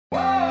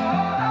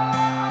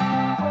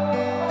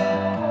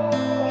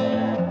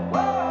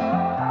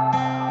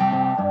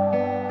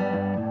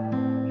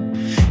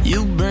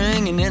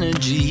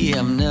energy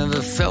I've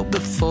never felt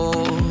before.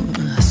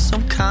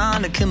 Some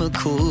kind of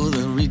chemical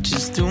that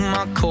reaches through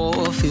my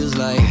core. Feels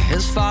like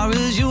as far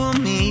as you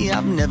and me,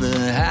 I've never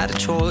had a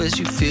choice.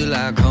 You feel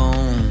like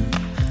home.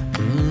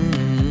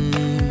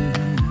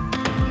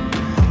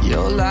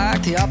 You're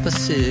like the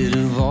opposite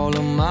of all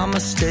of my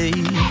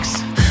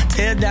mistakes.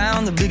 Tear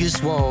down the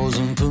biggest walls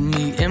and put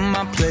me in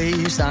my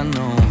place. I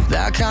know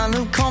that kind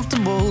of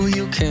comfortable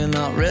you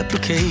cannot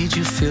replicate.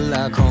 You feel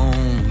like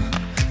home.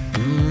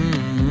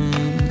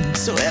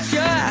 So if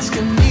you're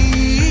asking me,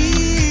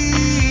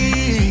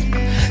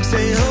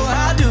 say, oh,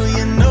 how do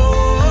you know?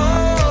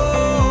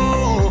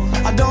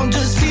 I don't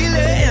just feel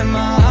it in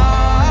my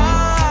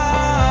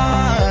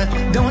heart.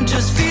 Don't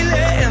just feel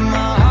it in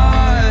my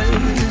heart.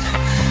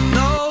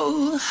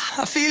 No,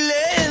 I feel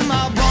it in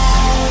my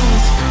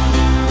bones.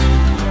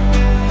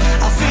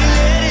 I feel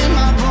it in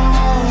my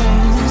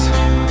bones.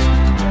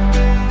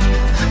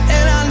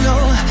 And I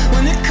know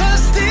when it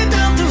cuts deep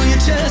down through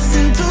your chest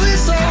into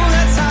your soul,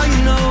 that's how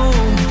you know.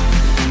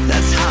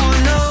 That's how I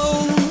know.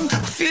 I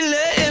feel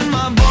it in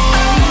my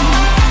bones.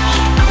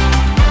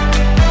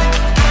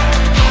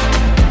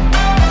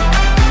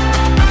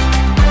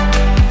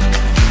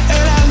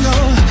 And I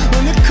know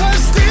when it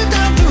cuts deep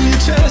down through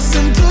your chest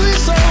into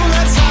your soul,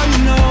 that's how you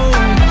know.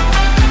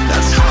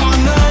 That's how I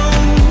know.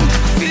 I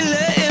feel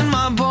it in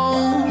my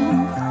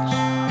bones.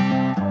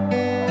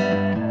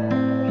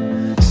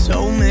 So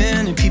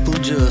many people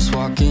just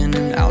walk in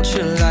and out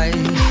your life.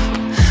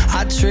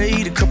 I'd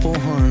trade a couple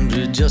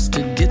hundred just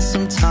to get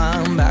some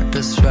time back,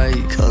 that's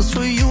right. Cause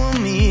for you and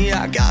me,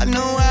 I got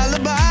no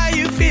alibi.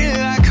 You feel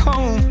like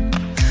home.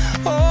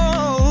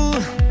 Oh,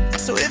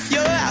 so if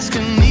you're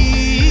asking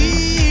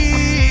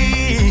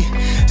me,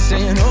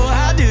 saying, oh,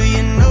 how do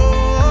you know?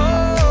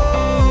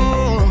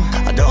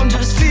 I don't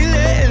just feel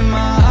it in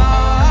my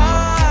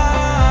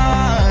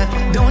heart.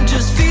 Don't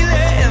just feel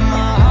it in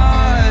my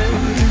heart.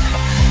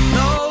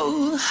 No,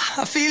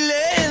 I feel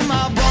it in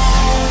my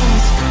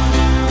bones.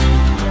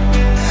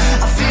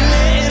 I feel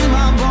it in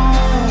my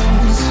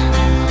bones.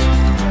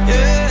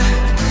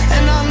 Yeah,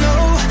 and I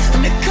know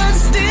when it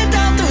cuts deep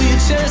down through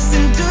your chest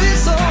into your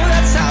soul,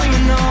 that's how you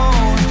know.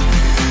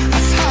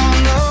 That's how I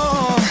know.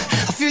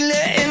 I feel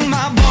it in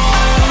my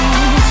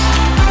bones.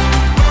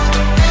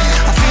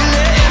 I feel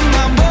it in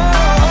my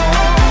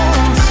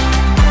bones.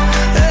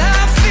 I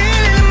feel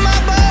it in my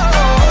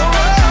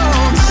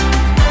bones.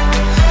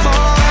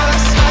 Oh,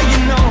 that's how you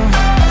know.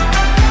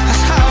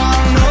 That's how I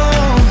know.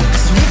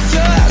 So if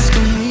you're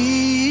asking me,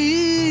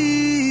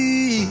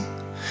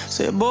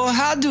 say, boy,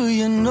 how do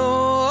you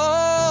know?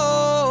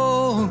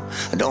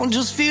 I don't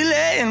just feel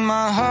it in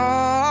my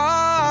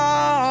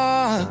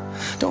heart.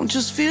 Don't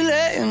just feel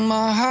it in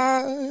my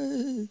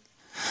heart.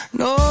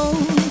 No,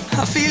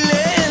 I feel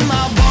it